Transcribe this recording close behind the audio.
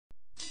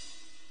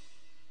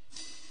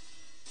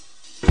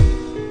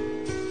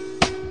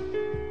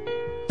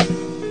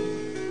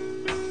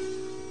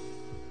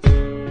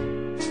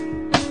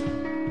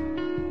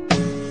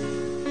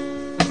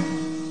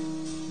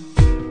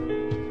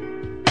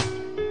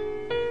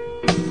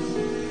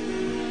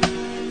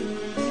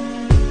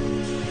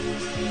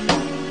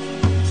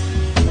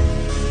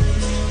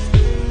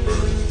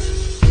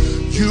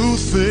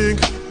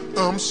think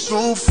I'm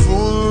so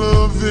full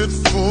of it,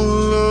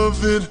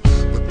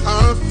 but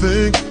I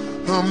think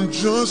I'm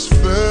just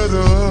fed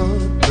up,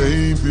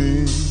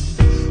 baby.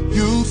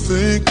 You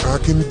think I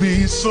can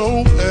be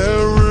so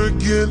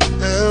arrogant,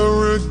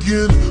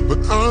 but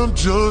I'm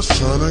just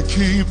trying to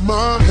keep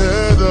my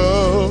head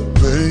up,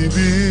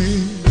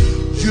 baby.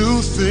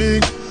 You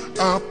think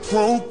I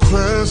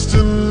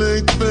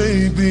procrastinate,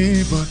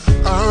 baby, but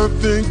I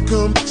think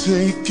I'm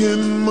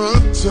taking my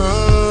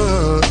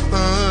time.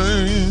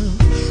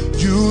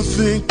 You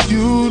think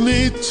you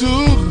need to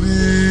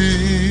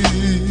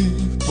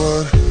leave,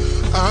 but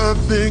I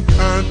think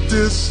I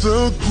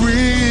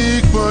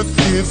disagree. But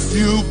if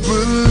you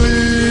believe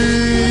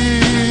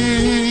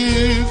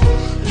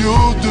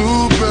you'll do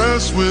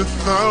best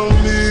without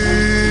me,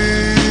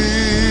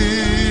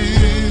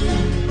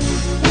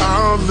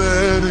 I'll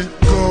let it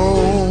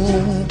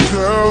go,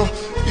 girl,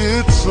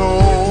 it's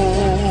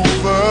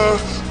over.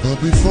 But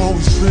before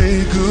we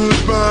say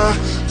goodbye,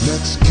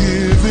 let's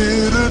give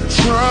it a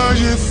try.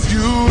 If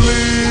you leave,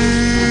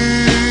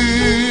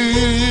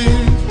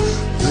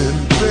 then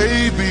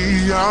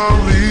baby I'll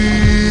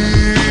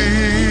leave.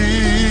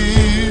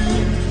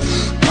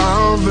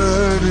 I'll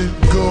let it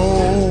go,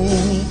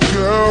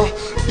 girl,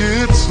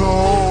 it's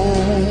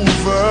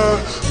over.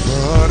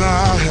 But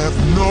I have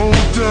no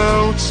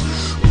doubts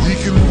we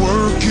can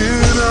work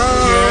it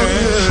out.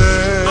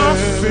 Yeah. I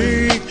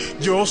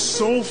think you're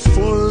so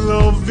full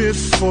of it,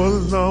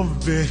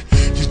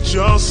 you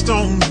just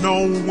don't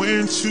know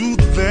when to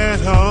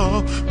let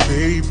up,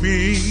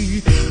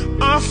 baby.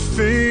 I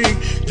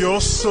think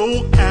you're so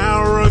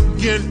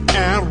arrogant,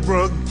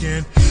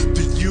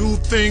 that you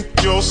think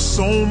you're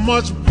so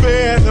much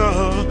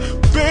better,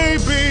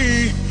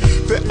 baby,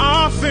 that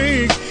I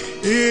think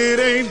it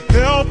ain't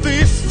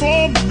healthy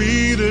for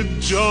me to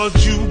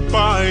judge you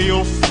by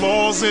your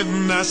flaws.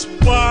 And that's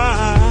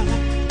why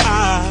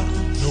I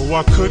know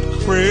I could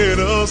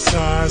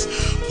criticize,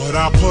 but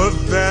I put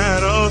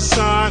that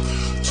aside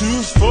to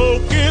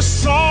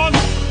focus on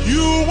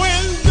you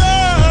and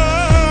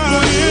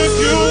I. If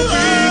you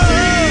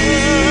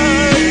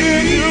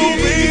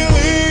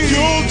believe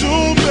you'll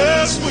do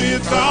best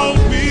without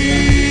me,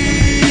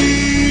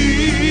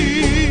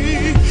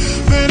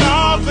 then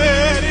I'll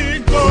let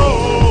it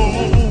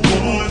go.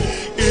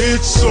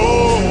 It's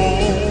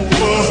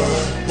over.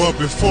 But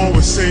before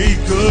we say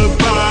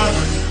goodbye,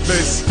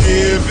 let's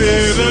give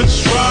it a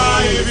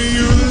try. If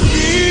you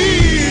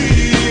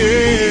leave,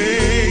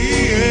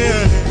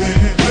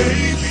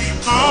 baby,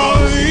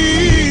 I'll leave.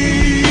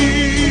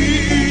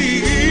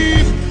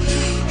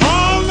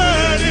 I'll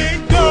let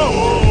it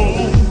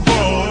go,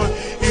 boy,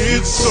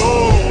 it's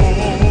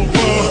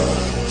over.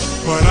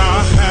 But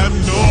I have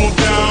no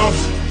doubt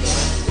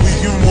we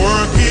can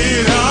work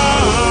it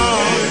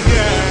out,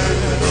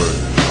 yeah.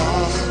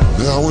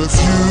 Now if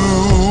you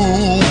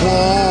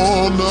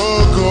wanna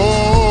go,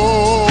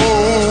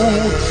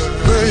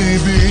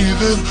 baby,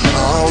 then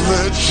I'll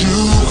let you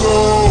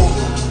go.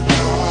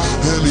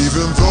 And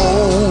even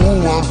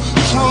though I'm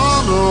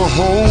trying to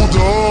hold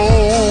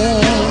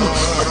on,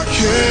 I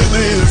can't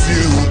if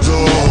you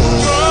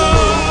don't.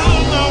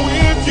 Now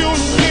if you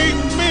need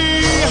me,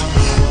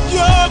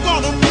 you're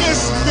gonna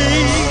miss me.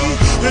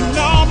 And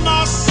I'm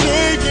not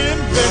saying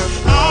that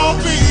I'll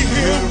be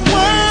here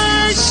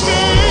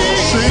waiting.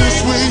 Since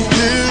we're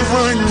here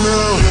right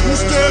now,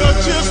 Instead of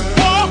just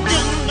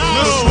walking out,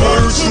 let's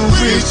work to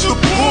reach the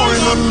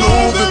point I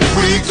know that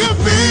we could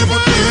be.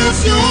 But if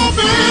you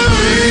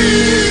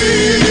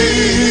believe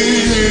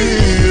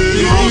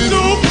you'll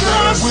do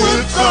best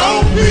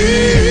without me,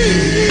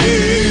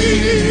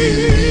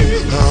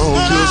 I'll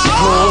just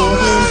go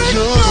and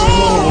just go.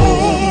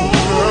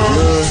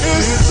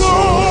 it's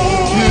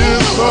over.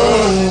 It's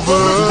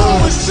over.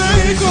 Before we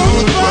say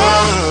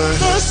goodbye,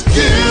 let's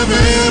give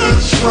it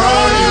a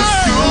try.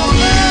 If you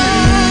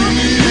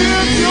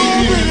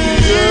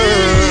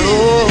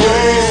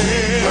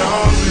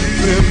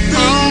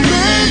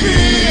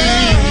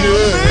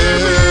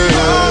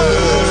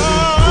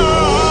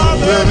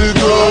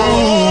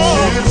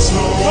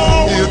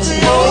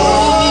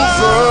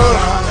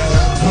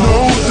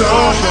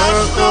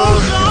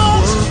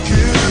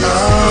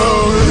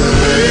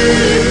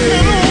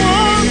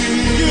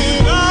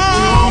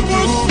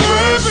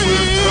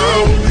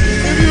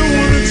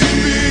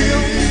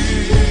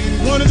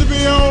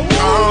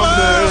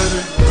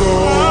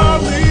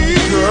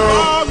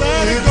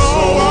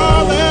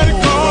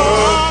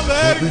I'll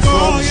let it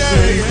go, yeah.